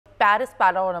Paris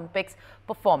Paralympics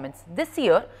performance. This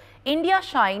year, India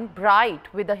shined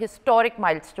bright with a historic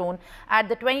milestone at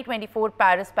the 2024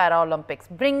 Paris Paralympics,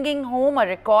 bringing home a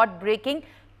record-breaking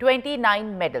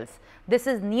 29 medals. This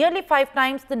is nearly 5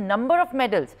 times the number of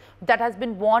medals that has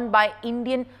been won by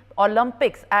Indian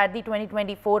Olympics at the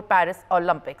 2024 Paris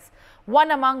Olympics.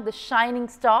 One among the shining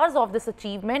stars of this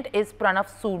achievement is Pranav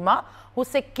Soorma, who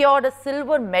secured a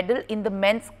silver medal in the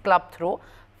men's club throw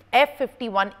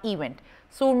F51 event.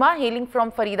 Soorma, hailing from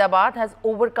Faridabad, has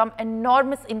overcome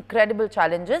enormous, incredible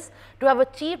challenges to have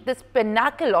achieved this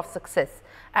pinnacle of success.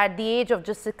 At the age of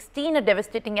just 16, a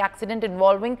devastating accident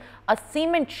involving a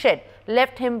cement shed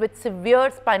left him with severe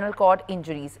spinal cord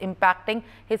injuries, impacting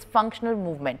his functional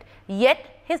movement.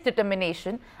 Yet, his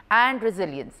determination and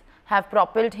resilience have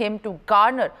propelled him to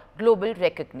garner global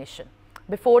recognition.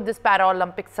 Before this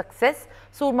Paralympic success,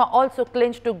 Soorma also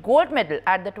clinched a gold medal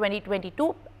at the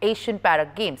 2022 Asian Para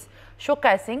Games,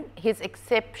 showcasing his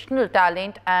exceptional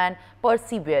talent and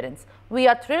perseverance. We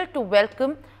are thrilled to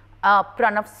welcome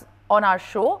Pranav on our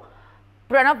show.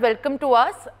 Pranav, welcome to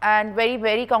us and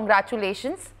very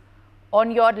congratulations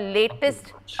on your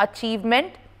latest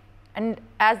achievement. And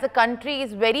as the country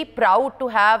is very proud to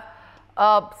have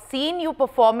seen you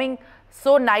performing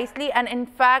so nicely, and in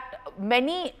fact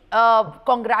many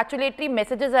congratulatory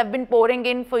messages have been pouring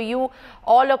in for you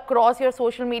all across your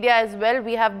social media as well,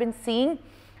 we have been seeing,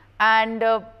 and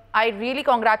I really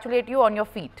congratulate you on your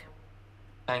feat.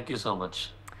 Thank you so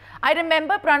much. I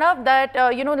remember, Pranav,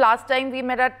 that you know, last time we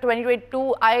met at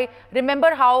 2022, I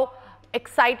remember how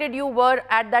excited you were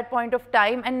at that point of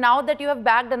time, and now that you have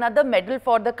bagged another medal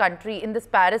for the country in this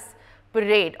Paris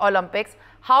Parade Olympics,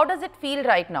 how does it feel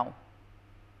right now?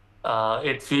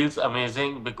 It feels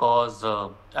amazing because,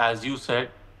 as you said,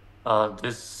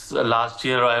 this last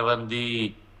year I won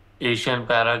the Asian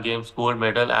Para Games gold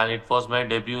medal, and it was my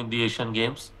debut in the Asian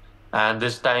Games. And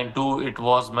this time too, it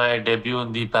was my debut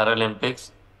in the Paralympics.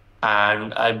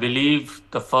 And I believe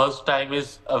the first time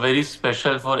is a very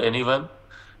special for anyone.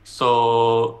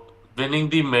 So winning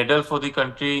the medal for the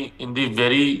country in the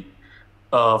very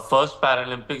first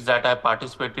Paralympics that I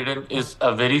participated in is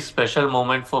a very special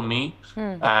moment for me.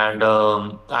 And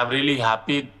I'm really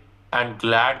happy and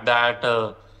glad that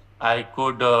I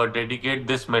could dedicate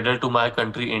this medal to my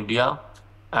country, India.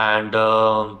 And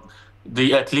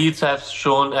the athletes have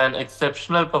shown an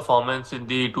exceptional performance in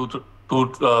the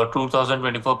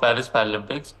 2024 Paris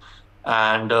Paralympics.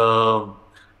 And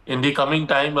in the coming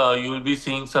time, you will be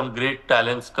seeing some great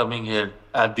talents coming here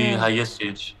at the highest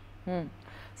stage.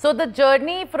 So the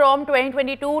journey from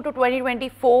 2022 to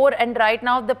 2024 and right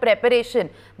now the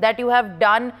preparation that you have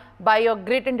done by your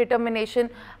grit and determination,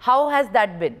 how has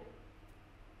that been?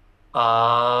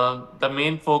 The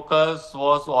main focus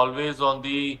was always on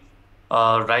the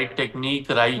right technique,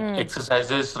 right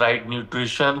exercises, right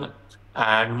nutrition,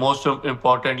 and most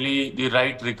importantly, the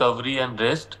right recovery and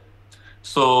rest.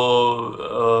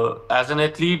 So as an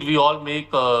athlete, we all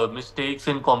make mistakes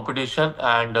in competition,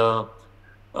 and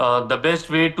the best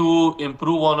way to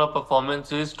improve on our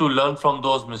performance is to learn from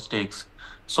those mistakes.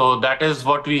 So that is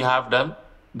what we have done.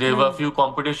 There were a few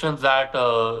competitions that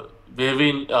where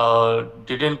we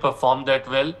didn't perform that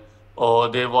well, or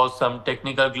there was some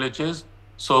technical glitches.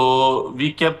 So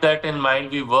we kept that in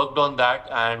mind. We worked on that,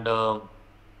 and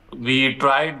we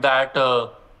tried that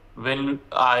when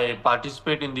I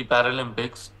participate in the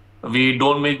Paralympics, we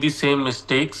don't make the same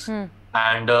mistakes,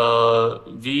 and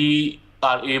we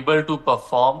are able to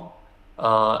perform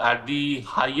at the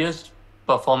highest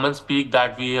performance peak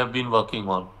that we have been working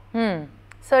on.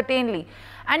 Certainly.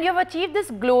 And you have achieved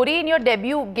this glory in your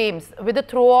debut games with a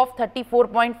throw of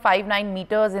 34.59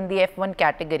 meters in the F1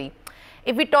 category.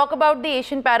 If we talk about the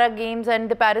Asian Para Games and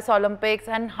the Paris Olympics,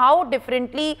 and how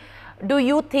differently do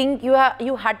you think you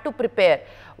had to prepare?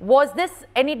 Was this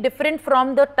any different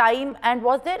from the time, and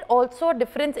was there also a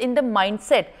difference in the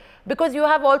mindset? Because you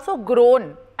have also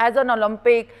grown as an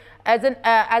Olympic, as an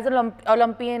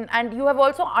Olympian, and you have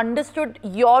also understood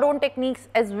your own techniques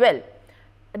as well.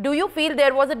 Do you feel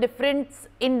there was a difference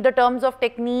in the terms of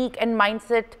technique and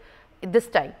mindset this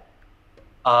time?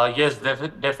 Yes,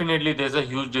 definitely there's a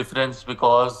huge difference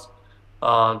because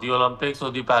the Olympics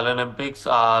or the Paralympics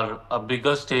are a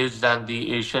bigger stage than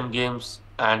the Asian Games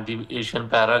and the Asian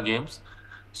Para Games.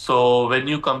 So when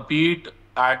you compete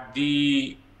at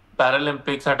the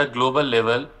Paralympics at a global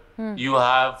level, you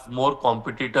have more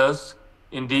competitors.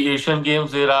 In the Asian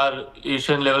Games, there are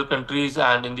Asian level countries,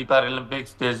 and in the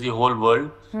Paralympics, there's the whole world.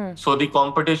 So the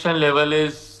competition level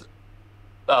is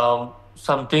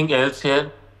something else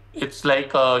here. It's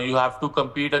like you have to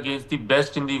compete against the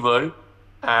best in the world,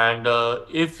 and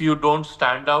if you don't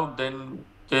stand out, then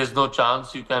there's no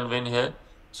chance you can win here.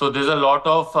 So there's a lot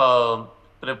of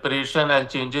preparation and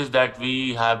changes that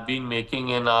we have been making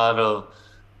in our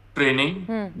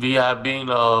training. We have been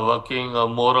working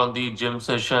more on the gym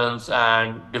sessions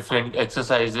and different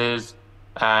exercises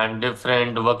and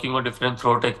different working on different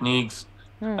throw techniques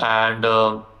and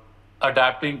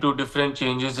adapting to different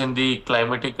changes in the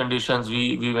climatic conditions.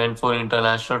 We went for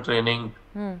international training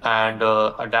and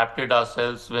adapted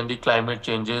ourselves when the climate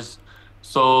changes.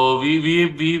 So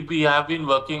we have been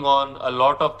working on a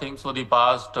lot of things for the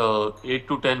past 8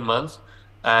 to 10 months,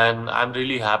 and I'm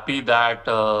really happy that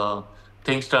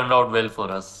things turned out well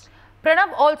for us.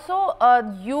 Pranav, also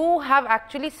you have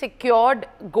actually secured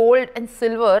gold and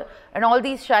silver and all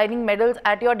these shining medals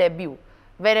at your debut,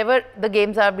 wherever the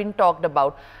games have been talked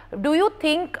about. Do you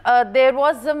think there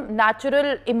was some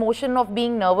natural emotion of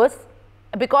being nervous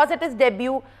because it is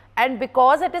debut and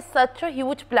because it is such a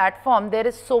huge platform? There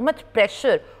is so much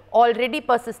pressure already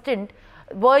persistent.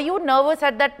 Were you nervous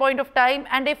at that point of time?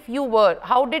 And if you were,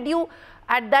 how did you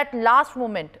at that last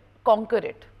moment conquer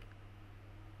it?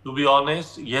 To be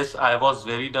honest, yes, I was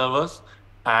very nervous.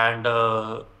 And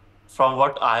from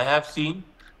what I have seen,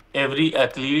 every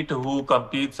athlete who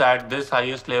competes at this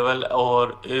highest level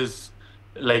or is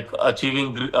like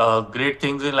achieving great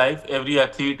things in life, every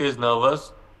athlete is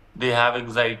nervous. They have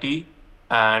anxiety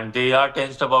and they are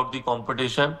tensed about the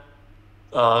competition.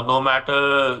 No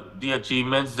matter the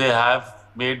achievements they have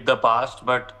made the past,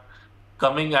 but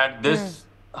coming at this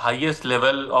highest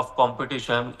level of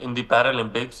competition in the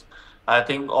Paralympics, I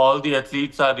think all the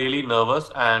athletes are really nervous,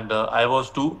 and I was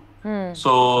too.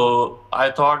 So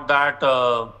I thought that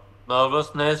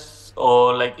nervousness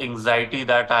or like anxiety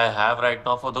that I have right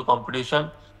now for the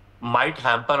competition might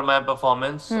hamper my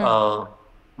performance,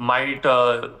 might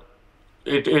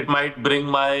it might bring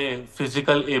my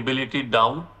physical ability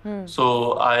down.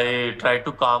 So I tried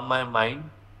to calm my mind.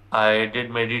 I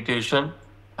did meditation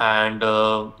and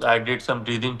I did some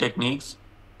breathing techniques.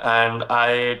 And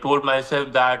I told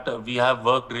myself that we have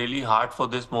worked really hard for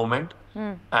this moment,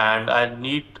 and I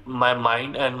need my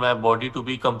mind and my body to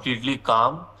be completely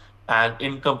calm and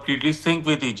in completely sync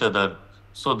with each other,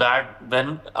 so that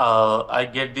when I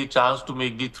get the chance to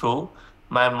make the throw,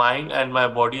 my mind and my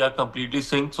body are completely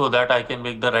synced so that I can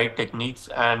make the right techniques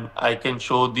and I can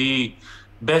show the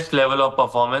best level of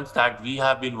performance that we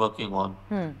have been working on.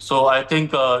 So I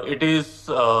think it is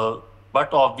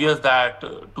but obvious that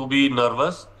to be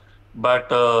nervous,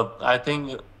 but I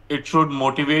think it should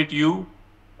motivate you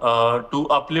to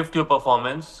uplift your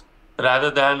performance rather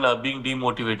than being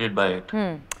demotivated by it.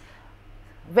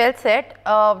 Well said.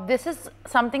 This is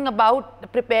something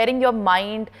about preparing your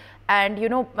mind and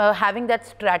having that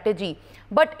strategy.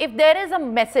 But if there is a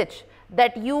message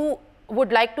that you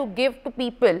would like to give to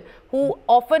people who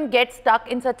often get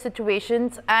stuck in such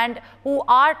situations and who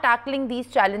are tackling these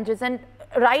challenges, and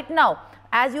right now,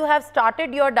 as you have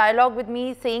started your dialogue with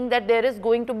me saying that there is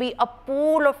going to be a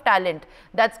pool of talent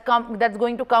that's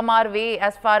going to come our way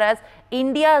as far as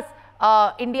India's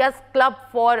club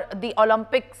for the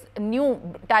Olympics new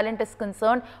talent is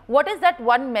concerned, what is that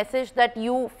one message that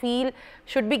you feel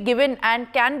should be given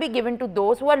and can be given to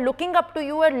those who are looking up to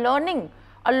you and learning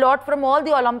a lot from all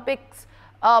the Olympics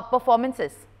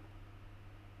performances?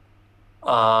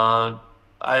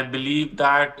 I believe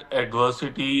that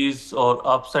adversities or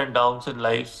ups and downs in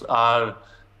lives are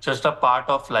just a part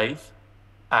of life.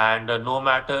 And no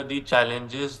matter the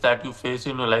challenges that you face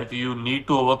in your life, you need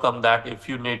to overcome that if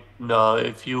you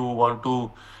want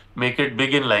to make it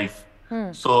big in life.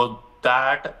 So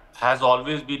that has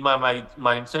always been my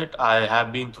mindset. I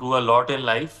have been through a lot in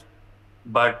life,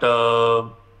 but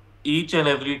each and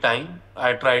every time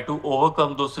I try to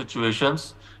overcome those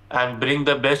situations and bring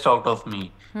the best out of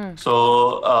me.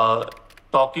 So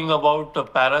talking about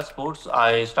para sports,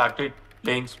 I started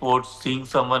playing sports, seeing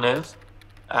someone else,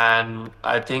 and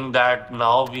I think that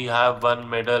now we have won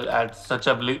medal at such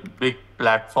a big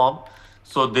platform.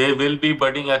 So there will be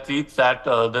budding athletes that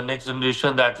the next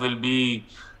generation that will be,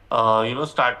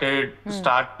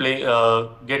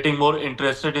 getting more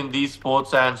interested in these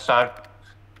sports and start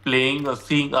playing or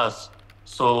seeing us.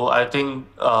 So I think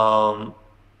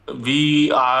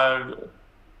we are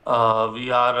I'm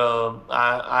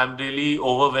really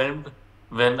overwhelmed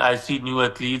when I see new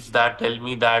athletes that tell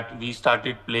me that we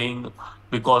started playing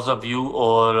because of you,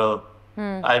 or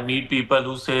I meet people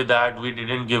who say that we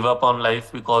didn't give up on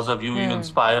life because of you. You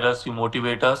inspire us, you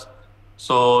motivate us.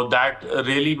 So that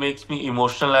really makes me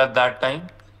emotional at that time.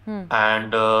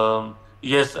 And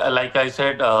yes, like I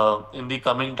said, in the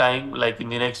coming time, like in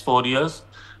the next 4 years,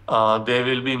 there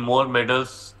will be more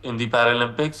medals in the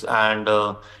Paralympics, and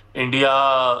India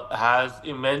has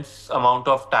immense amount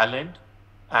of talent,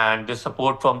 and the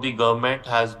support from the government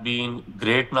has been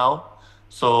great now.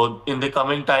 So in the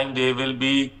coming time, there will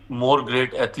be more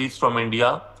great athletes from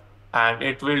India, and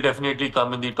it will definitely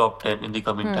come in the top 10 in the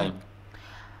coming time.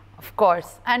 Of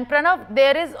course. And Pranav,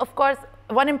 there is, of course,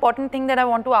 one important thing that I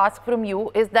want to ask from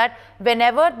you is that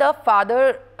whenever the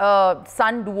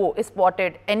father-son duo is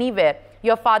spotted anywhere,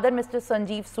 your father, Mr.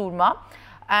 Sanjeev Soorma,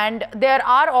 and there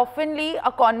are oftenly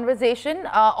a conversation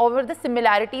over the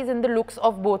similarities in the looks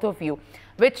of both of you,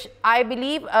 which I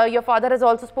believe your father has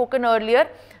also spoken earlier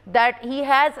that he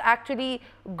has actually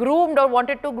groomed or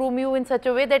wanted to groom you in such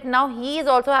a way that now he is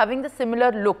also having the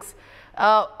similar looks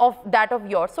of that of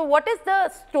yours. So what is the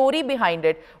story behind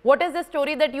it? What is the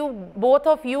story that both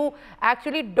of you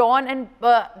actually don and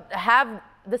have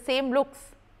the same looks?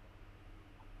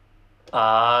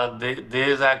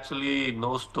 There's actually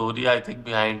no story, I think,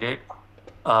 behind it.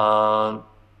 Uh,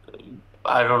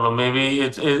 I don't know. Maybe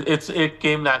it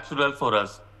came natural for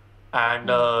us, and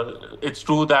it's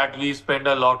true that we spend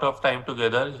a lot of time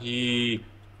together. He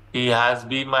has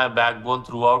been my backbone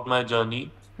throughout my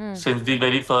journey. Since the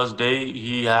very first day,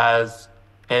 he has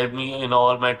helped me in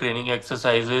all my training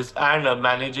exercises and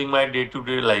managing my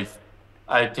day-to-day life.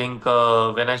 I think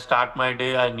when I start my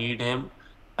day, I need him,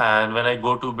 and when I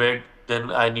go to bed,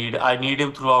 then I need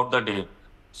him throughout the day.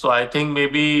 So I think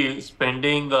maybe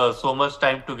spending so much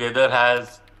time together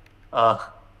has, uh,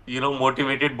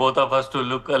 motivated both of us to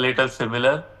look a little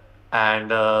similar,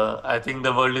 and I think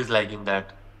the world is liking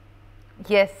that.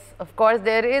 Yes, of course,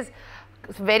 there is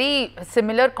very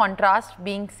similar contrast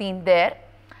being seen there.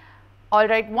 All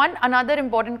right, another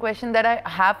important question that I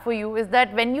have for you is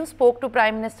that when you spoke to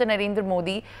Prime Minister Narendra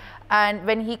Modi and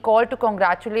when he called to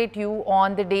congratulate you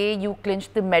on the day you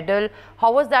clinched the medal,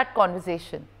 how was that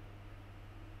conversation?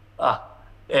 Ah,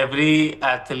 every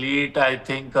athlete, I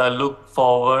think, look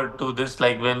forward to this.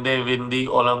 Like when they win the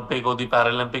Olympic or the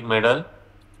Paralympic medal,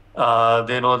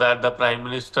 they know that the Prime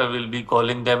Minister will be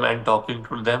calling them and talking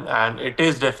to them, and it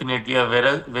is definitely a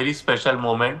very special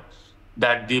moment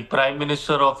that the Prime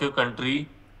Minister of your country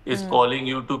is calling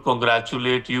you to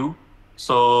congratulate you.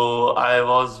 So I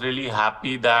was really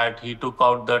happy that he took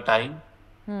out the time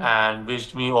and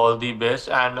wished me all the best.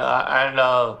 And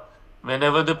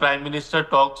whenever the Prime Minister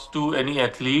talks to any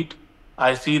athlete,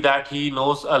 I see that he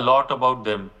knows a lot about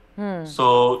them.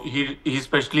 So he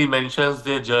especially mentions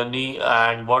their journey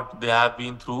and what they have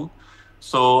been through.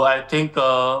 So I think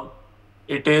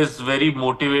it is very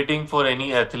motivating for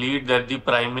any athlete that the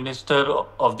Prime Minister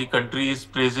of the country is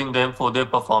praising them for their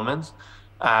performance.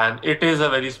 And it is a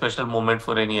very special moment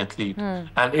for any athlete.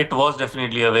 And it was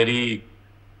definitely a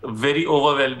very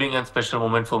overwhelming and special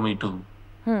moment for me too.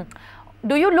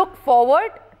 Do you look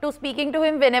forward to speaking to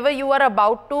him whenever you are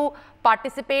about to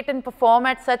participate and perform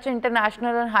at such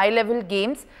international and high level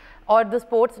games or the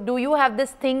sports? Do you have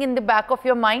this thing in the back of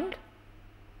your mind?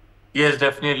 Yes,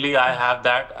 definitely. I have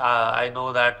that. I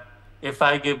know that if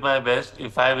I give my best,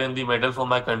 if I win the medal for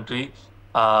my country,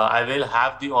 I will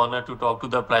have the honor to talk to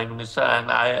the Prime Minister, and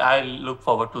I look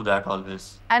forward to that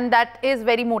always. And that is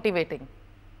very motivating.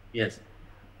 Yes.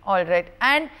 All right.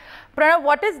 And Pranav,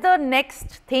 what is the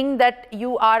next thing that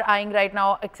you are eyeing right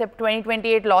now, except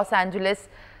 2028 Los Angeles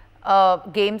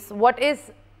games?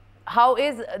 How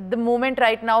is the moment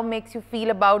right now makes you feel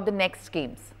about the next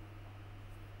games?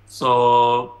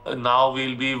 So now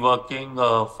we'll be working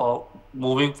for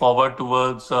moving forward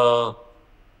towards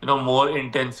more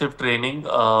intensive training,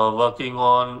 working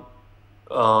on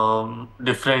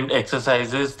different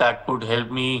exercises that could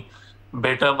help me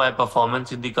better my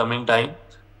performance in the coming time,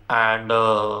 and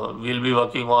we'll be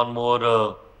working on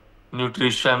more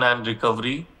nutrition and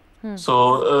recovery.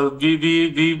 So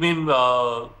we've been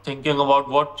thinking about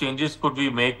what changes could we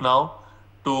make now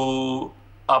to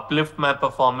uplift my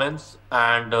performance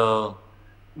and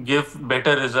give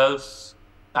better results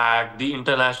at the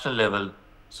international level.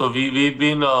 So we've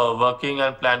been working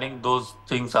and planning those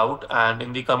things out, and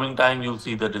in the coming time you'll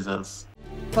see the results.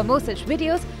 For more such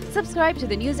videos, subscribe to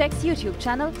the NewsX YouTube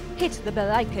channel, hit the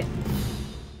bell icon.